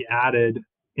funnel can be added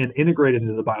and integrated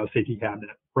into the biosafety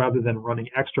cabinet rather than running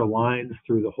extra lines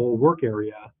through the whole work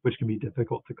area, which can be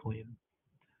difficult to clean.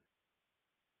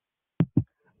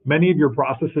 Many of your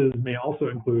processes may also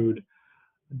include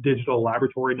digital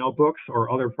laboratory notebooks or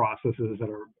other processes that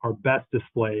are best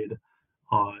displayed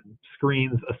on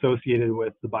screens associated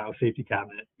with the biosafety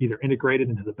cabinet, either integrated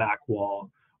into the back wall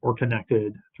or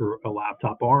connected through a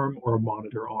laptop arm or a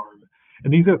monitor arm.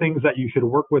 And these are things that you should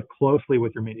work with closely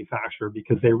with your manufacturer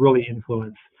because they really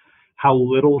influence how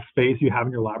little space you have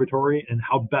in your laboratory and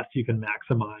how best you can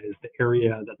maximize the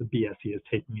area that the BSC is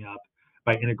taking up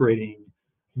by integrating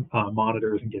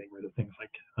monitors and getting rid of things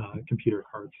like computer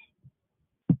cards.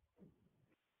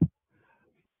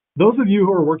 Those of you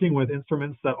who are working with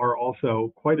instruments that are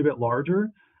also quite a bit larger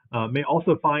may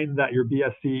also find that your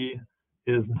BSC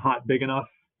is not big enough,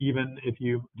 even if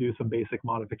you do some basic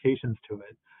modifications to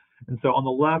it. And so on the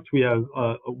left, we have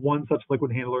one such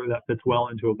liquid handler that fits well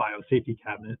into a biosafety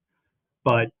cabinet,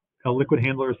 but a liquid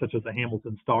handler such as a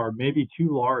Hamilton Star may be too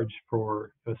large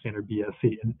for a standard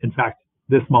BSC. And in fact,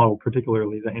 this model,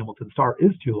 particularly the Hamilton Star,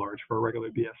 is too large for a regular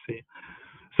BSC.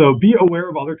 So be aware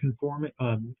of other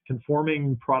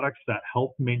conforming products that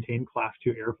help maintain Class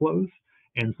II airflows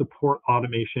and support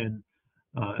automation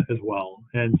as well.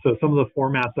 And so some of the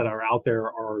formats that are out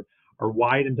there are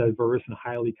wide and diverse and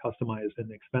highly customized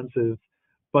and expensive,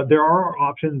 but there are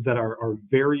options that are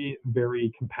very,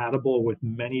 very compatible with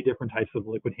many different types of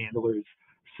liquid handlers,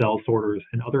 cell sorters,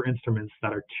 and other instruments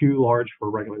that are too large for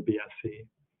regular BSC.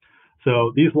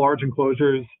 So these large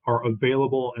enclosures are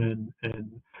available in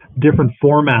different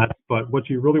formats, but what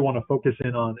you really want to focus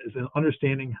in on is in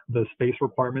understanding the space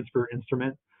requirements for your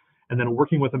instrument, and then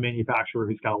working with a manufacturer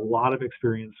who's got a lot of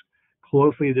experience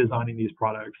closely designing these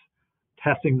products,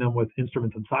 testing them with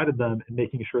instruments inside of them, and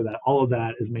making sure that all of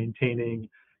that is maintaining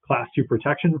Class II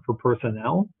protection for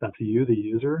personnel, that's you, the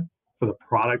user, for the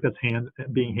product that's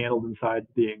being handled inside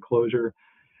the enclosure,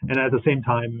 and at the same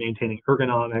time maintaining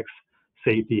ergonomics,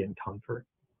 safety, and comfort.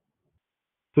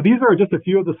 So these are just a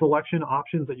few of the selection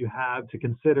options that you have to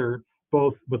consider,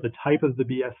 both with the type of the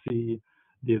BSC,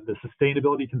 the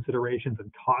sustainability considerations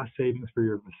and cost savings for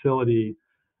your facility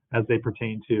as they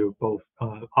pertain to both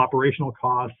operational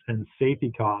costs and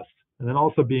safety costs, and then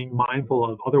also being mindful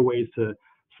of other ways to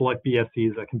select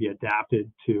BSCs that can be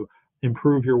adapted to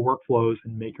improve your workflows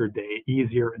and make your day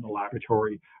easier in the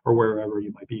laboratory or wherever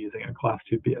you might be using a Class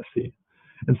II BSC.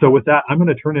 And so with that, I'm going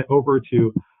to turn it over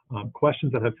to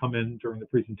questions that have come in during the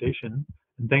presentation.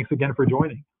 And thanks again for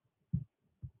joining.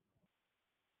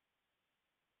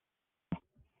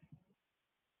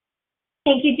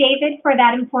 Thank you, David, for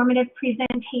that informative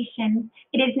presentation.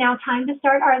 It is now time to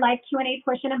start our live Q&A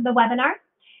portion of the webinar.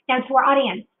 Now to our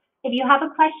audience, if you have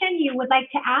a question you would like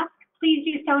to ask, please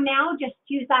do so now. Just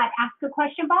use that Ask a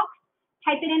Question box,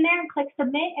 type it in there and click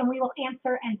Submit, and we will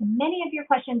answer as many of your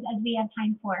questions as we have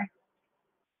time for.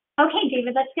 Okay,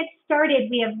 David, let's get started.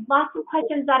 We have lots of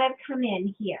questions that have come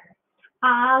in here.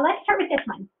 Let's start with this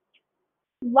one.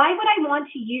 Why would I want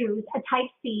to use a Type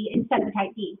C instead of a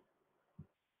Type B?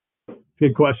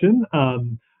 Good question.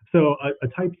 So a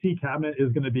Type C cabinet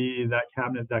is going to be that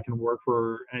cabinet that can work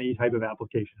for any type of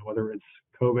application, whether it's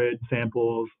COVID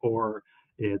samples or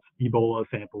it's Ebola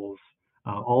samples.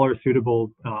 All are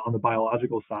suitable on the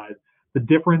biological side. The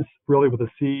difference really with a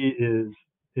C is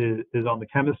on the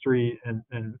chemistry and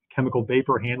chemical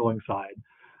vapor handling side.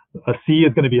 A C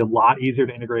is going to be a lot easier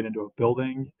to integrate into a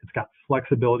building. It's got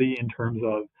flexibility in terms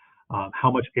of how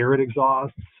much air it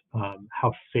exhausts,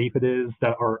 how safe it is,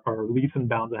 that are leaps and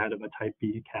bounds ahead of a Type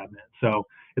B cabinet. So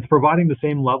it's providing the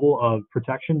same level of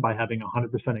protection by having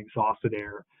 100% exhausted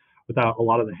air without a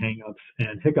lot of the hangups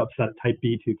and hiccups that Type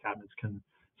B2 cabinets can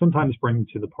sometimes bring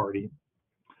to the party.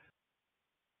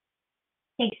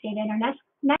 Thanks, David. Our next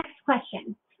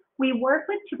question. We work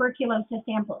with tuberculosis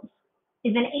samples.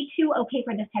 Is an A2 okay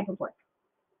for this type of work?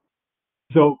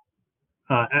 So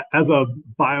as a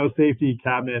biosafety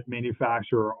cabinet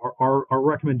manufacturer, our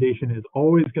recommendation is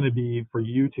always going to be for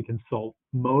you to consult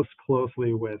most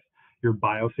closely with your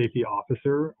biosafety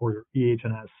officer or your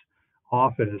EH&S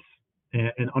office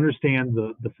and understand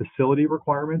the facility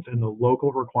requirements and the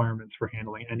local requirements for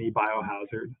handling any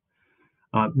biohazard.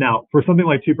 Now, for something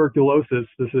like tuberculosis,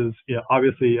 this is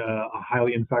obviously a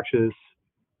highly infectious,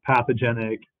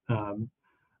 pathogenic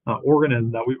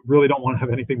organism that we really don't want to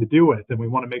have anything to do with, and we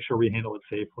want to make sure we handle it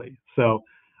safely. So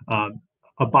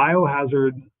a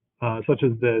biohazard such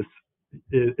as this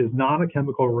is not a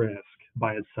chemical risk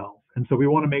by itself. And so we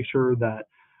want to make sure that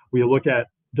we look at,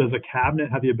 does a cabinet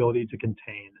have the ability to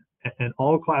contain? And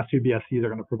all Class II BSCs are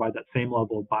going to provide that same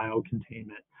level of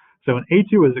biocontainment. So an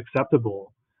A2 is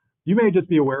acceptable. You may just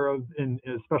be aware of, and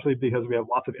especially because we have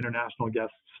lots of international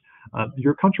guests,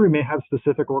 your country may have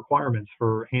specific requirements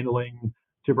for handling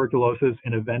tuberculosis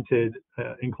in a vented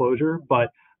enclosure, but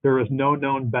there is no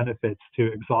known benefits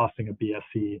to exhausting a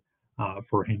BSC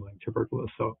for handling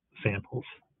tuberculosis samples.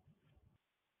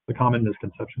 The common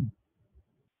misconception.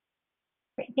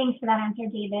 Great. Thanks for that answer,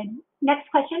 David. Next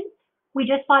question. We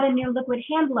just bought a new liquid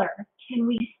handler. Can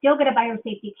we still get a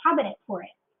biosafety cabinet for it?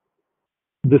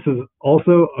 This is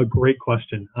also a great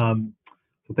question.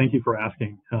 So thank you for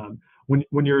asking.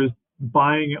 When you're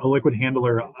buying a liquid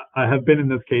handler, I have been in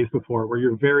this case before where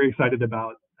you're very excited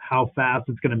about how fast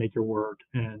it's going to make your work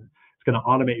and it's going to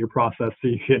automate your process so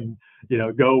you can,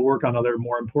 go work on other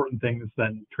more important things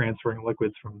than transferring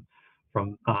liquids from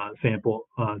sample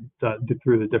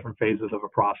through the different phases of a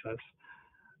process.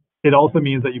 It also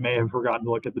means that you may have forgotten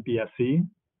to look at the BSC,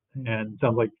 and it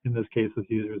sounds like in this case this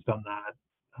user has done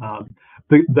that.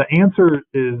 The answer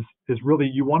is really,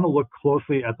 you want to look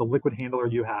closely at the liquid handler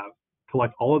you have,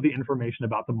 collect all of the information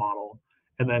about the model,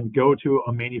 and then go to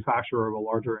a manufacturer of a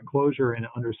larger enclosure and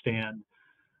understand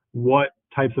what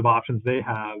types of options they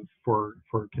have for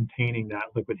containing that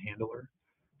liquid handler.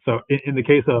 So in the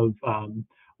case of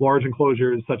large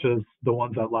enclosures such as the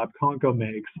ones that Labconco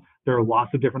makes, there are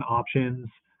lots of different options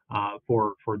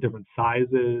for different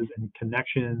sizes and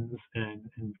connections and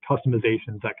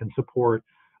customizations that can support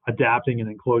adapting an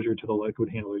enclosure to the liquid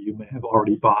handler you may have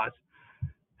already bought.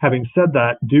 Having said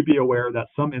that, do be aware that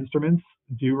some instruments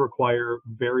do require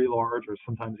very large or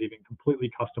sometimes even completely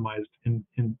customized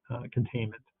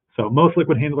containment. So most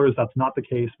liquid handlers, that's not the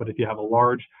case, but if you have a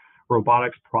large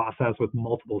robotics process with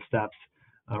multiple steps,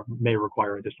 may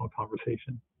require additional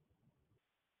conversation.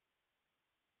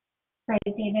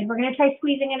 Great, David. We're going to try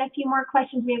squeezing in a few more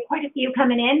questions. We have quite a few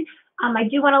coming in. I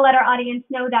do want to let our audience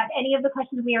know that any of the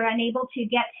questions we are unable to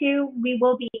get to, we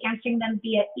will be answering them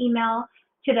via email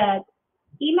to the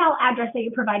email address that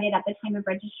you provided at the time of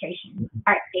registration.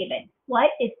 All right, David, what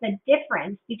is the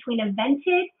difference between a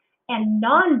vented and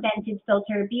non-vented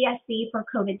filter BSC for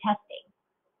COVID testing?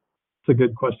 It's a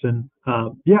good question.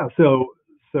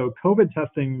 So COVID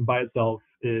testing by itself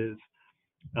is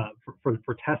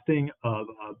for testing of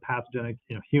a pathogenic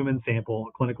human sample,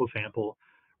 a clinical sample,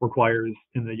 requires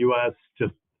in the U.S.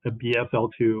 just a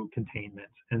BSL2 containment,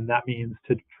 and that means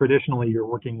traditionally you're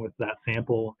working with that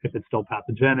sample if it's still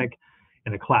pathogenic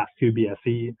in a Class II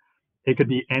BSC. It could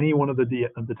be any one of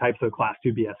the types of Class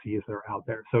II BSCs that are out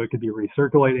there. So it could be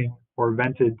recirculating or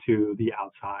vented to the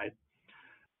outside.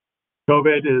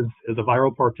 COVID is a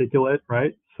viral particulate,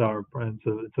 right? So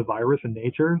it's a virus in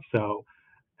nature. So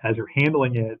as you're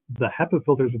handling it, the HEPA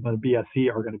filters within the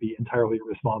BSC are going to be entirely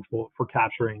responsible for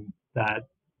capturing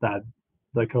the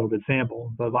COVID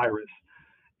sample, the virus.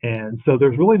 And so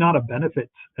there's really not a benefit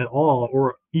at all,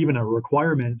 or even a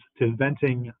requirement to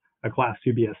venting a Class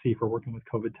II BSC for working with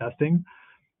COVID testing.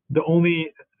 The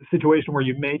only situation where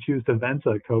you may choose to vent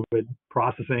a COVID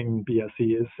processing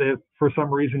BSC is if for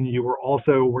some reason you were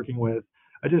also working with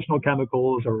additional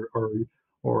chemicals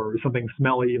or something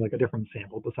smelly, like a different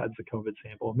sample besides the COVID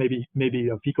sample, maybe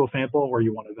a fecal sample where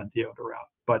you want to vent the odor out.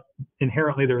 But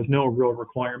inherently, there is no real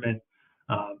requirement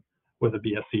with a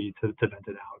BSC to vent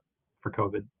it out for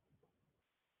COVID.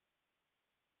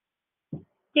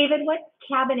 David, what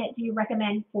cabinet do you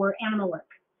recommend for animal work?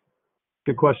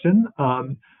 Good question.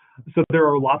 So there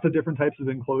are lots of different types of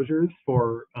enclosures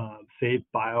for safe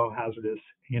biohazardous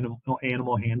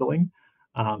animal handling.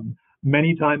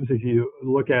 Many times, if you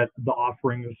look at the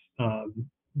offerings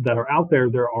that are out there,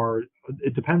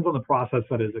 it depends on the process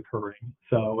that is occurring.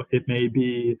 So it may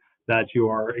be that you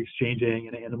are exchanging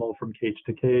an animal from cage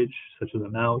to cage, such as a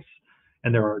mouse,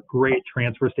 and there are great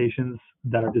transfer stations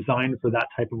that are designed for that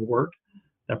type of work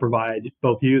that provide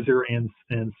both user and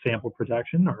sample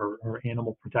protection or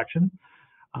animal protection.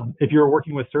 If you're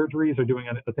working with surgeries or doing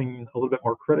a thing a little bit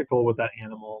more critical with that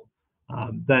animal,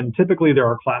 then typically there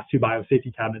are Class II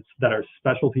Biosafety Cabinets that are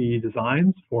specialty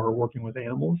designs for working with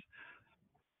animals.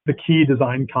 The key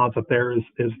design concept there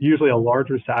is usually a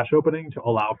larger sash opening to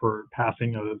allow for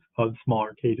passing of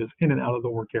smaller cages in and out of the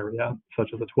work area, such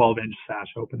as a 12-inch sash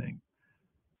opening.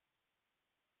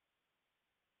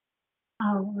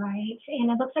 All right,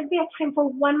 and it looks like we have time for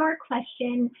one more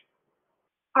question.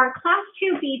 Are Class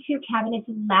II B2 cabinets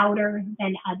louder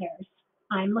than others?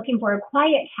 I'm looking for a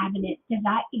quiet cabinet. Does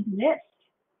that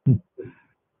exist?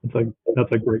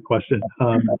 That's a great question.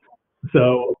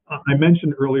 So I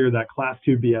mentioned earlier that Class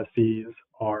II BSCs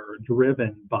are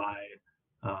driven by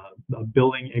a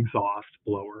building exhaust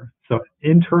blower. So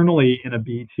internally in a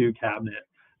B2 cabinet,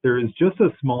 there is just a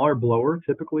smaller blower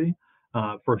typically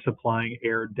for supplying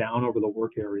air down over the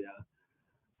work area.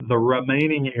 The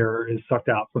remaining air is sucked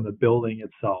out from the building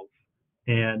itself.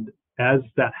 And as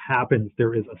that happens,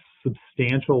 there is a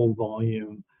substantial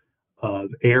volume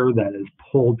of air that is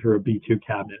pulled through a B2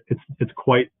 cabinet. It's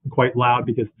quite loud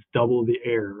because it's double the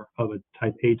air of a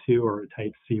type A2 or a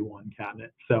type C1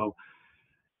 cabinet. So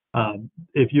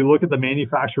if you look at the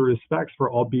manufacturer's specs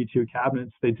for all B2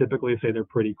 cabinets, they typically say they're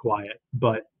pretty quiet,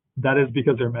 but that is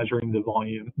because they're measuring the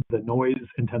volume, the noise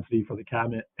intensity for the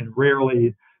cabinet, and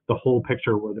rarely the whole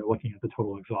picture where they're looking at the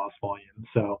total exhaust volume.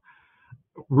 So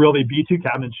really, B2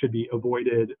 cabinets should be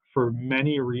avoided for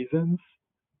many reasons.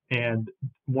 And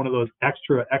one of those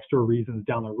extra reasons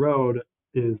down the road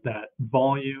is that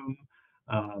volume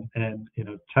and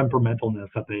temperamentalness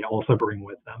that they also bring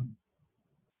with them.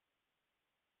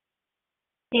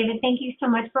 David, thank you so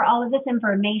much for all of this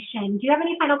information. Do you have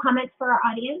any final comments for our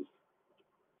audience?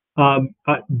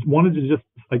 I wanted to just,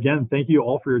 again, thank you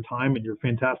all for your time and your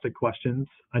fantastic questions.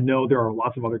 I know there are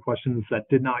lots of other questions that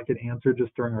did not get answered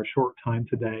just during our short time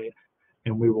today,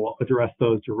 and we will address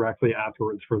those directly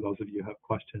afterwards for those of you who have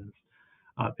questions.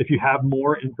 If you have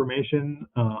more information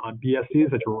on BSCs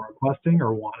that you're requesting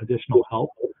or want additional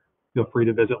help, feel free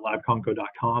to visit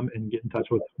labconco.com and get in touch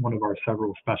with one of our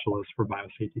several specialists for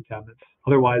biosafety cabinets.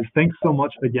 Otherwise, thanks so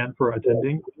much again for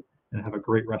attending, and have a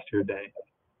great rest of your day.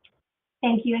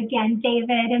 Thank you again,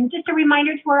 David. And just a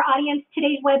reminder to our audience,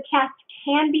 today's webcast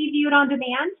can be viewed on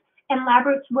demand, and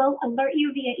LabRoots will alert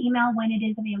you via email when it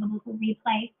is available for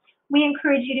replay. We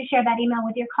encourage you to share that email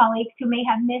with your colleagues who may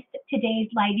have missed today's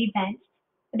live event.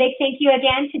 A big thank you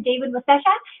again to David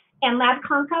Wasescha and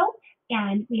Labconco,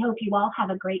 and we hope you all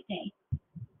have a great day.